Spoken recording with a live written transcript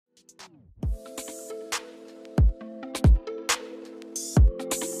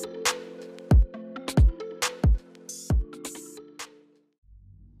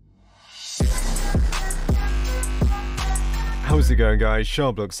How's it going, guys?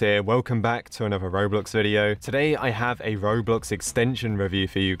 SharkBlox here. Welcome back to another Roblox video. Today I have a Roblox extension review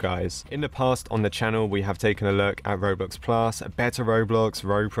for you guys. In the past on the channel we have taken a look at Roblox Plus, Better Roblox,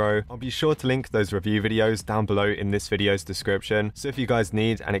 RoPro. I'll be sure to link those review videos down below in this video's description. So if you guys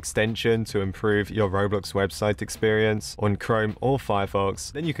need an extension to improve your Roblox website experience on Chrome or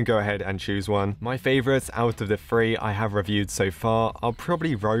Firefox, then you can go ahead and choose one. My favorites out of the three I have reviewed so far are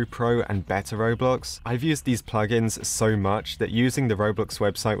probably RoPro and Better Roblox. I've used these plugins so much that using the Roblox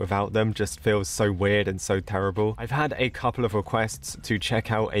website without them just feels so weird and so terrible. I've had a couple of requests to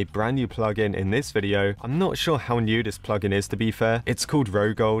check out a brand new plugin in this video. I'm not sure how new this plugin is, to be fair. It's called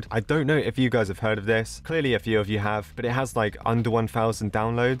ROGOLD. I don't know if you guys have heard of this. Clearly a few of you have, but it has like under 1,000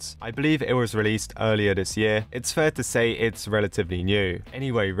 downloads. I believe it was released earlier this year. It's fair to say it's relatively new.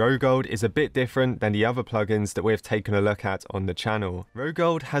 Anyway, ROGOLD is a bit different than the other plugins that we've taken a look at on the channel.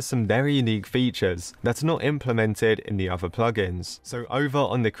 ROGOLD has some very unique features that's not implemented in the other plugins. So over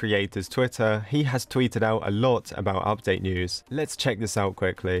on the creator's Twitter, he has tweeted out a lot about update news. Let's check this out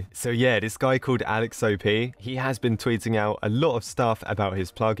quickly. So yeah, this guy called AlexOP, he has been tweeting out a lot of stuff about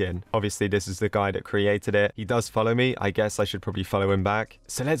his plugin. Obviously this is the guy that created it. He does follow me. I guess I should probably follow him back.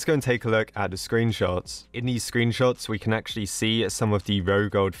 So let's go and take a look at the screenshots. In these screenshots, we can actually see some of the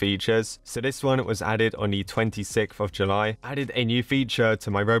ROGOLD features. So this one was added on the 26th of July. Added a new feature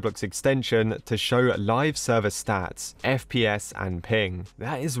to my Roblox extension to show live server stats, FPS and ping.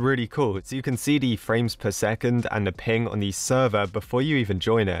 That is really cool. So you can see the frames per second and the ping on the server before you even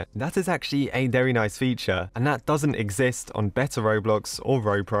join it. That is actually a very nice feature, and that doesn't exist on Better Roblox or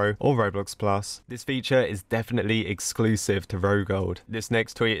RoPro or Roblox Plus. This feature is definitely exclusive to ROGOLD. This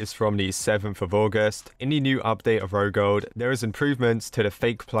next tweet is from the 7th of August. In the new update of ROGOLD, there is improvements to the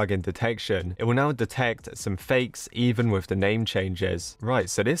fake plugin detection. It will now detect some fakes even with the name changes. Right,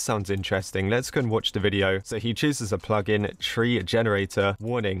 so this sounds interesting. Let's go and watch the video. So he chooses a plugin, tree generator.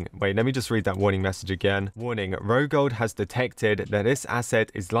 Warning. Wait, let me just read that warning message again. Warning. ROGOLD has detected that this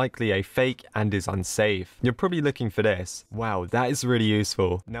asset is likely a fake and is unsafe. You're probably looking for this. Wow, that is really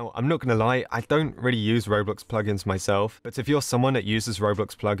useful. Now, I'm not gonna lie, I don't really use Roblox plugins myself, but if you're someone that uses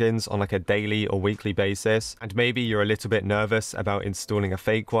Roblox plugins on like a daily or weekly basis, and maybe you're a little bit nervous about installing a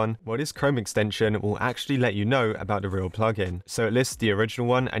fake one, well, this Chrome extension will actually let you know about the real plugin. So it lists the original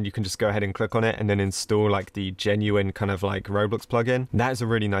one, and you can just go ahead and click on it and then install like the genuine kind of like Roblox plugin. That is a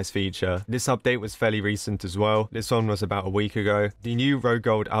really nice feature. This update was fairly recent as well. This one was about a week ago. The new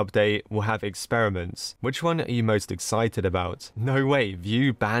ROGOLD update will have experiments. Which one are you most excited about? No way,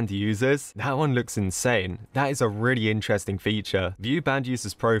 view banned users? That one looks insane. That is a really interesting feature. View banned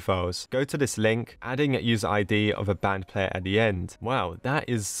users profiles. Go to this link, adding a user ID of a banned player at the end. Wow, that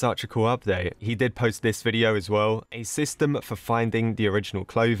is such a cool update. He did post this video as well. A system for finding the original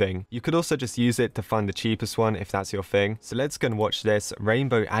clothing. You could also just use it to find the cheapest one if that's your thing. So let's go and watch this.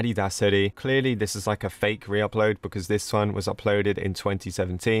 Rainbow Adidas hoodie. Clearly this is like a fake re-upload because this one was uploaded in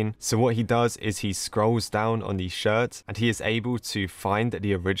 2017. So what he does is he scrolls down on the shirt and he is able to find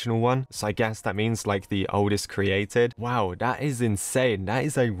the original one. So I guess that means like the oldest created. Wow, that is insane. That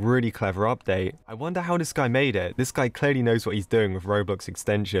is a really clever update. I wonder how this guy made it. This guy clearly knows what he's doing with Roblox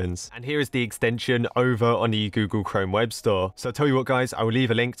extensions. And here is the extension over on the Google Chrome Web Store. So I'll tell you what, guys, I will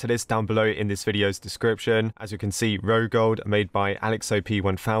leave a link to this down below in this video's description. As you can see, ROGOLD made by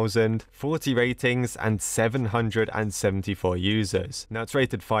AlexOP1000, 40 ratings and 774 users. Now it's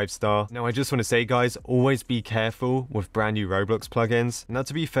rated 5-star. Now I just want to say, guys, always be careful with brand new Roblox plugins. Now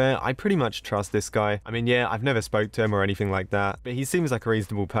to be fair, I pretty much trust this guy. I mean, yeah, I've never spoke to him or anything like that, but he seems like a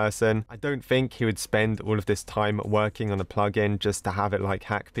reasonable person. I don't think he would spend all of this time working on a plugin just to have it like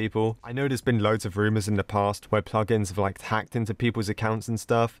hack people. I know there's been loads of rumors in the past where plugins have like hacked into people's accounts and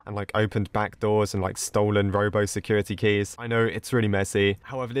stuff and like opened backdoors and like stolen robo security keys. I know it's really messy.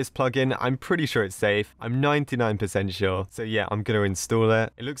 However, this plugin, I'm pretty sure it's safe. I'm 99% sure. So yeah, I'm going to install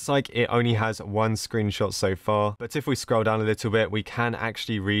it. It looks like it only has one screenshot so far, but if we scroll down a little bit, we can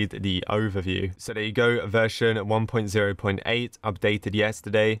actually read the overview. So there you go, version 1.0.8 updated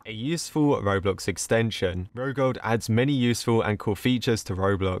yesterday, a useful Roblox extension. ROGOLD adds many useful and cool features to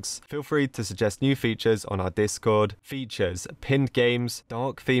Roblox. Feel free to suggest new features on our Discord. Features: pinned games,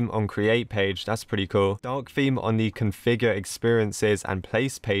 dark theme on create page, that's pretty cool, dark theme on the configure experiences and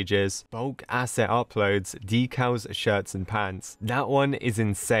place pages, bulk asset uploads, decals, shirts and pants. That one is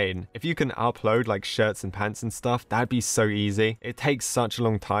insane. If you can upload like shirts and pants and stuff, that'd be so easy. It takes such a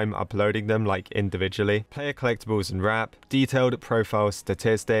long time uploading them like individually. Player collectibles and wrap, detailed profile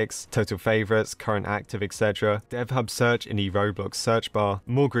statistics, total favorites, current active, etc. Dev hub search in the Roblox search bar,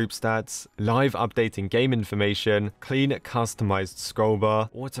 more group stats, live updating game information, clean customized scroll bar,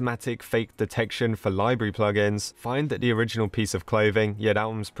 automatic fake detection for library plugins, find Find the original piece of clothing. Yeah, that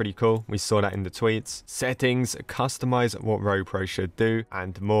one's pretty cool. We saw that in the tweets. Settings, customize what RoPro should do,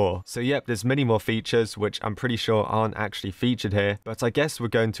 and more. So yep, there's many more features which I'm pretty sure aren't actually featured here, but I guess we're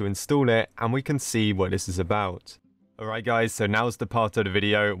going to install it and we can see what this is about. Alright guys, so now's the part of the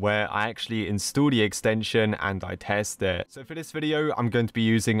video where I actually install the extension and I test it. So for this video, I'm going to be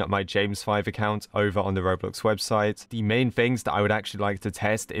using my James5 account over on the Roblox website. The main things that I would actually like to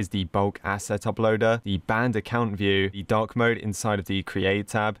test is the bulk asset uploader, the banned account view, the dark mode inside of the create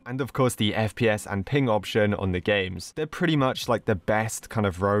tab, and of course the FPS and ping option on the games. They're pretty much like the best kind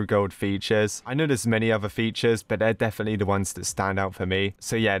of ROGOLD features. I know there's many other features, but they're definitely the ones that stand out for me.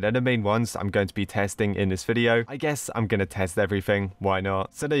 So yeah, they're the main ones I'm going to be testing in this video. I guess I'm going to test everything, why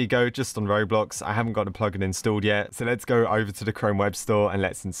not? So there you go, just on Roblox. I haven't got the plugin installed yet, so let's go over to the Chrome Web Store and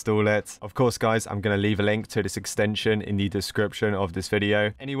let's install it. Of course guys, I'm going to leave a link to this extension in the description of this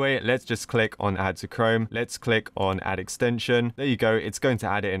video. Anyway, let's just click on add to Chrome. Let's click on add extension. There you go, it's going to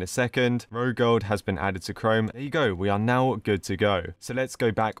add it in a second. ROGOLD has been added to Chrome. There you go, we are now good to go. So let's go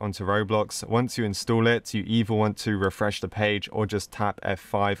back onto Roblox. Once you install it, you either want to refresh the page or just tap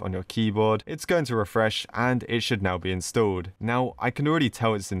F5 on your keyboard. It's going to refresh and it should now be installed. Now, I can already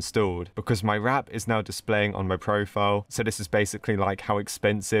tell it's installed because my wrap is now displaying on my profile. So this is basically like how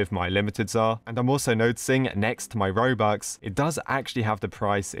expensive my limiteds are. And I'm also noticing next to my ROBUX, it does actually have the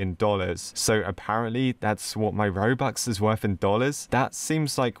price in dollars. So apparently that's what my ROBUX is worth in dollars. That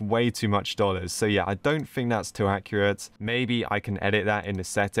seems like way too much dollars. So yeah, I don't think that's too accurate. Maybe I can edit that in the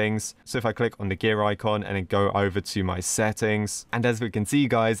settings. So if I click on the gear icon and then go over to my settings, and as we can see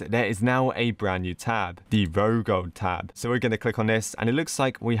guys, there is now a brand new tab, the ROGOLD tab. So we're going to click on this and it looks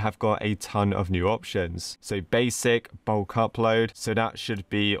like we have got a ton of new options. So basic, bulk upload. So that should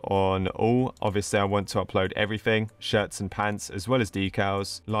be on all. Obviously I want to upload everything, shirts and pants as well as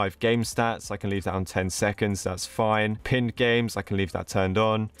decals. Live game stats, I can leave that on 10 seconds. That's fine. Pinned games, I can leave that turned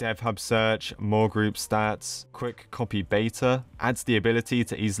on. Dev hub search, more group stats, quick copy beta, adds the ability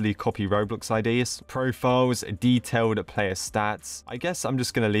to easily copy Roblox IDs. Profiles, detailed player stats. I guess I'm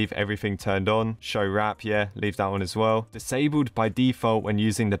just going to leave everything turned on. Show wrap, yeah, leave that on as well. Disabled by default when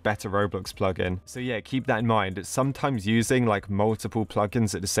using the Better Roblox plugin. So yeah, keep that in mind. Sometimes using like multiple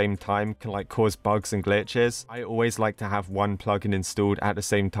plugins at the same time can like cause bugs and glitches. I always like to have one plugin installed at the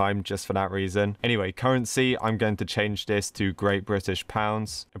same time just for that reason. Anyway, currency, I'm going to change this to Great British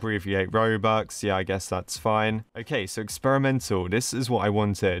Pounds. Abbreviate Robux, yeah, I guess that's fine. Okay, so experimental, this is what I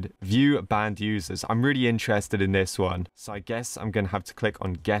wanted. View banned users. I'm really interested in this one. So I guess I'm going to have to click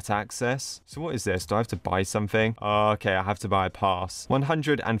on get access. So what is this? Do I have to buy something? Okay, I have to buy a pass.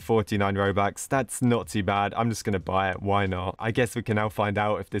 149 Robux. That's not too bad. I'm just going to buy it. Why not? I guess we can now find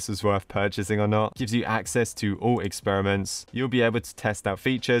out if this is worth purchasing or not. Gives you access to all experiments. You'll be able to test out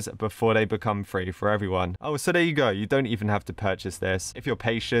features before they become free for everyone. Oh, so there you go. You don't even have to purchase this. If you're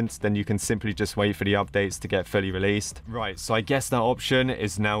patient, then you can simply just wait for the updates to get fully released. Right, so I guess that option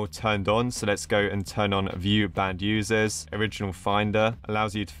is now turned on. So let's go and turn on view banned users. Original finder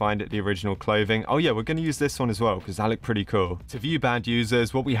allows you to find the original clothing. Oh yeah, we're going to use this one as well because that looked pretty cool. To view banned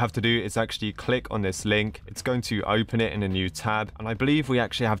users, what we have to do is actually click on this link. It's going to open it in a new tab. And I believe we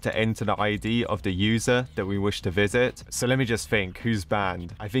actually have to enter the ID of the user that we wish to visit. So let me just think, who's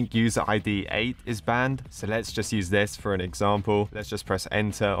banned? I think user ID 8 is banned. So let's just use this for an example. Let's just press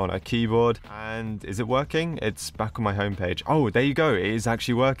enter on our keyboard. And is it working? It's back on my homepage. Oh, there you go. It is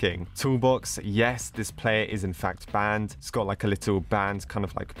actually working. Toolbox, yes, this player is in fact banned. It's got like a little banned kind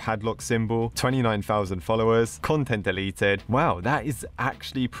of like padlock symbol. 29,000 followers. Content deleted. Wow, that is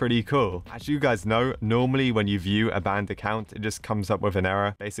actually pretty cool. As you guys know, normally when you view a banned account, it just comes up with an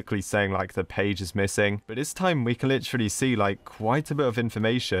error, basically saying like the page is missing. But this time we can literally see like quite a bit of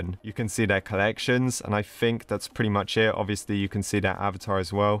information. You can see their collections, and I think that's pretty much it. Obviously, you can see their avatar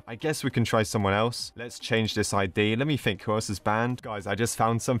as well. I guess we can try someone else. Let's change this ID. Let me think, who else is banned? Guys, I just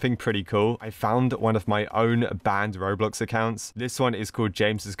found something pretty cool. I found one of my own banned Roblox accounts. This one is called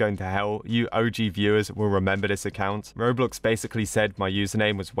James is Going to Hell. You OG viewers will remember this account. Roblox basically said my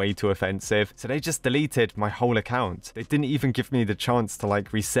username was way too offensive, so they just deleted my whole account. They didn't even give me the chance to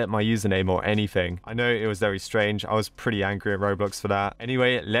like reset my username or anything. I know it was very strange. I was pretty angry at Roblox for that.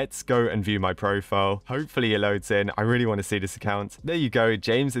 Anyway, let's go and view my profile. Hopefully it loads in. I really want to see this account. There you go.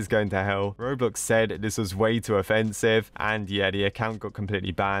 James is Going to Hell. Roblox said this was way too offensive, and yeah, the account got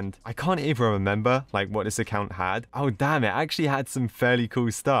completely banned. I can't even remember like what this account had. Oh damn, it actually had some fairly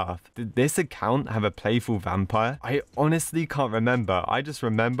cool stuff. Did this account have a playful vampire? I honestly can't remember. I just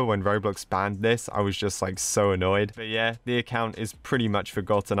remember when Roblox banned this, I was just like so annoyed. But yeah, the account is pretty much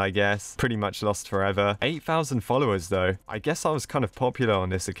forgotten, I guess. Pretty much lost forever. 8,000 followers though. I guess I was kind of popular on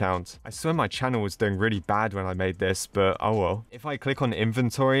this account. I swear my channel was doing really bad when I made this, but oh well. If I click on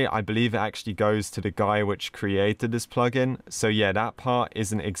inventory, I believe it actually goes to the guy which created this plugin. So yeah, that part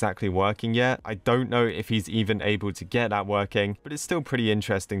isn't exactly working yet. I don't know if he's even able to get that working, but it's still pretty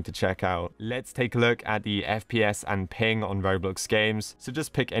interesting to check out. Let's take a look at the FPS and ping on Roblox games. So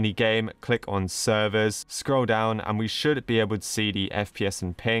just pick any game, click on servers, scroll down, and we should be able to see the FPS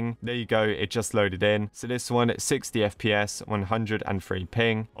and ping. There you go, it just loaded in. So this one, 60 FPS, 103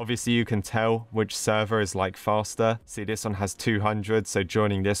 ping. Obviously you can tell which server is like faster. See, this one has 200, so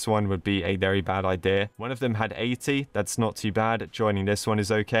joining this one would be a very bad idea. One of them had 80, that's not too bad. Joining this one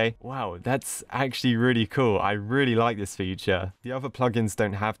is okay. Wow, that's actually really cool. I really like this feature. The other plugins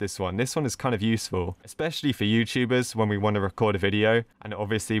don't have this one. This one is kind of useful, especially for YouTubers when we want to record a video, and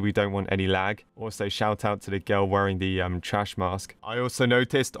obviously we don't want any lag. Also, shout out to the girl wearing the trash mask. I also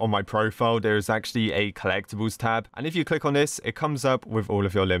noticed on my profile there is actually a collectibles tab, and if you click on this, it comes up with all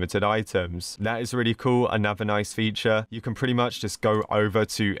of your limited items. That is really cool. Another nice feature. You can pretty much just go over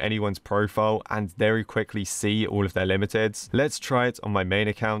to anyone's profile and very quickly see all of their limiteds. Let's try it on my main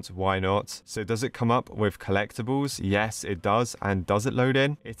account. Why not? So does it come up with collectibles? Yes, it does. And does it load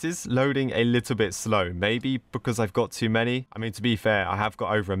in? It is loading a little bit slow, maybe because I've got too many. I mean, to be fair, I have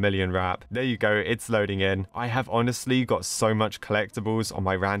got over 1 million wrap. There you go, it's loading in. I have honestly got so much collectibles on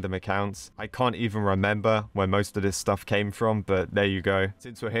my random accounts. I can't even remember where most of this stuff came from, but there you go.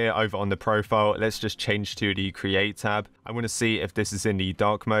 Since we're here over on the profile, let's just change to the create tab. I want to see if this is in the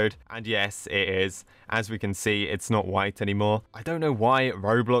dark mode, and yes, it is. As we can see, it's not white anymore. I don't know why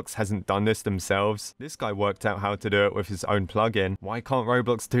Roblox hasn't done this themselves. This guy worked out how to do it with his own plugin. Why can't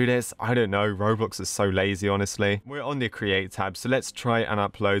Roblox do this? I don't know. Roblox is so lazy, honestly. We're on the create tab, so let's try and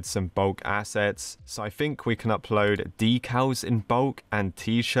upload some bulk assets. So I think we can upload decals in bulk and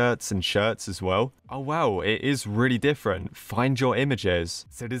t-shirts and shirts as well. Oh wow, it is really different. Find your images.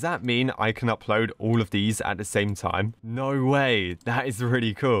 So does that mean I can upload all of these at the same time? No way. That is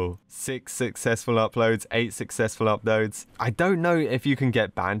really cool. 6 successful uploads, 8 successful uploads. I don't know if you can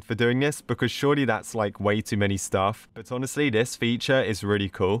get banned for doing this because surely that's like way too many stuff. But honestly, this feature is really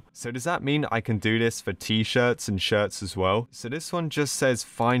cool. So does that mean I can do this for t-shirts and shirts as well? So this one just says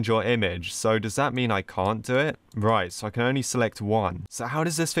find your image. So does that mean I can't do it? Right, so I can only select one. So how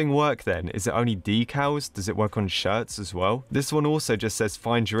does this thing work then? Is it only decals? Does it work on shirts as well? This one also just says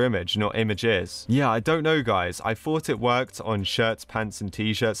find your image, not images. Yeah, I don't know guys. I thought it worked on shirts, pants and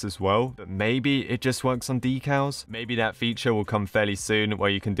t-shirts as well, but maybe it just works on decals. Maybe that feature will come fairly soon where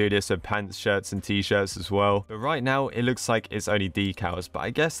you can do this with pants, shirts and t-shirts as well. But right now it looks like it's only decals, but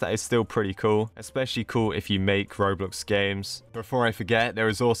I guess that is still pretty cool, especially cool if you make Roblox games. Before I forget, there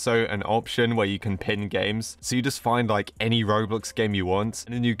is also an option where you can pin games. So you just find like any Roblox game you want,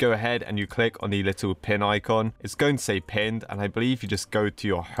 and then you go ahead and you click on the little pin icon. It's going to say pinned, and I believe you just go to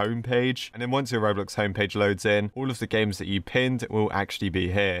your home page, and then once your Roblox homepage loads in, all of the games that you pinned will actually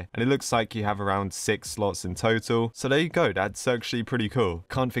be here. And it looks like you have around 6 slots in total. So there you go, that's actually pretty cool.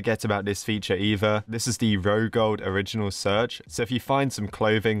 Can't forget about this feature either. This is the ROGOLD original search. So if you find some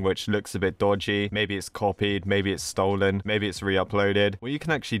clothing which looks a bit dodgy, maybe it's copied, maybe it's stolen, maybe it's re-uploaded, what you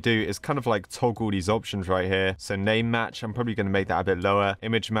can actually do is kind of like toggle these options right here. So name match, I'm probably going to make that a bit lower.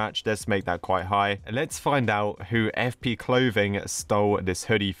 Image match, let's make that quite high. And let's find out who FP Clothing stole this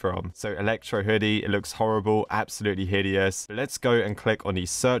hoodie from. So Electro hoodie, it looks horrible, absolutely hideous. But let's go and click on the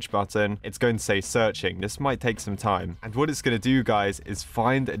search button. It's going to say searching. This might take some time. And what it's going to do guys is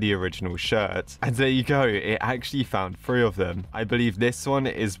find the original shirt. And there you go, it actually found 3 of them. I believe this one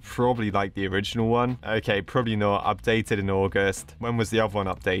is probably like the original one. Okay, probably not. Updated in August. When was the other one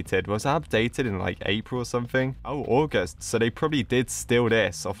updated? Was it updated in like April or something? Oh, August. So they probably did steal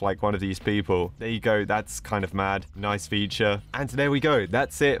this off like one of these people. There you go, that's kind of mad. Nice feature. And there we go,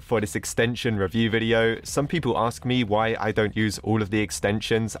 that's it for this extension review video. Some people ask me why I don't use all of the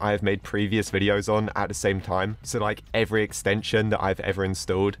extensions I have made previous videos on at the same time. So like every extension that I've ever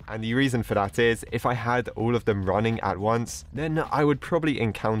installed. And the reason for that is if I had all of them running at once, then I would probably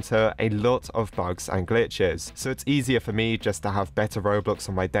encounter a lot of bugs and glitches. So it's easier for me just to have better Roblox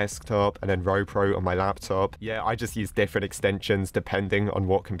on my desktop and then RoPro on my laptop. Yeah, I just use different extensions depending on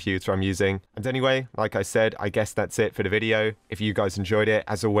what computer I'm using. And anyway, like I said, I guess that's it for the video. If you guys enjoyed it,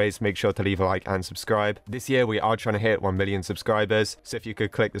 as always, make sure to leave a like and subscribe. This year we are trying to hit 1 million subscribers, so if you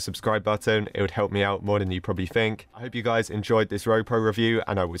could click the subscribe button, it would help me out more than you probably think. I hope you guys enjoyed this RoPro review,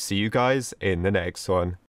 and I will see you guys in the next one.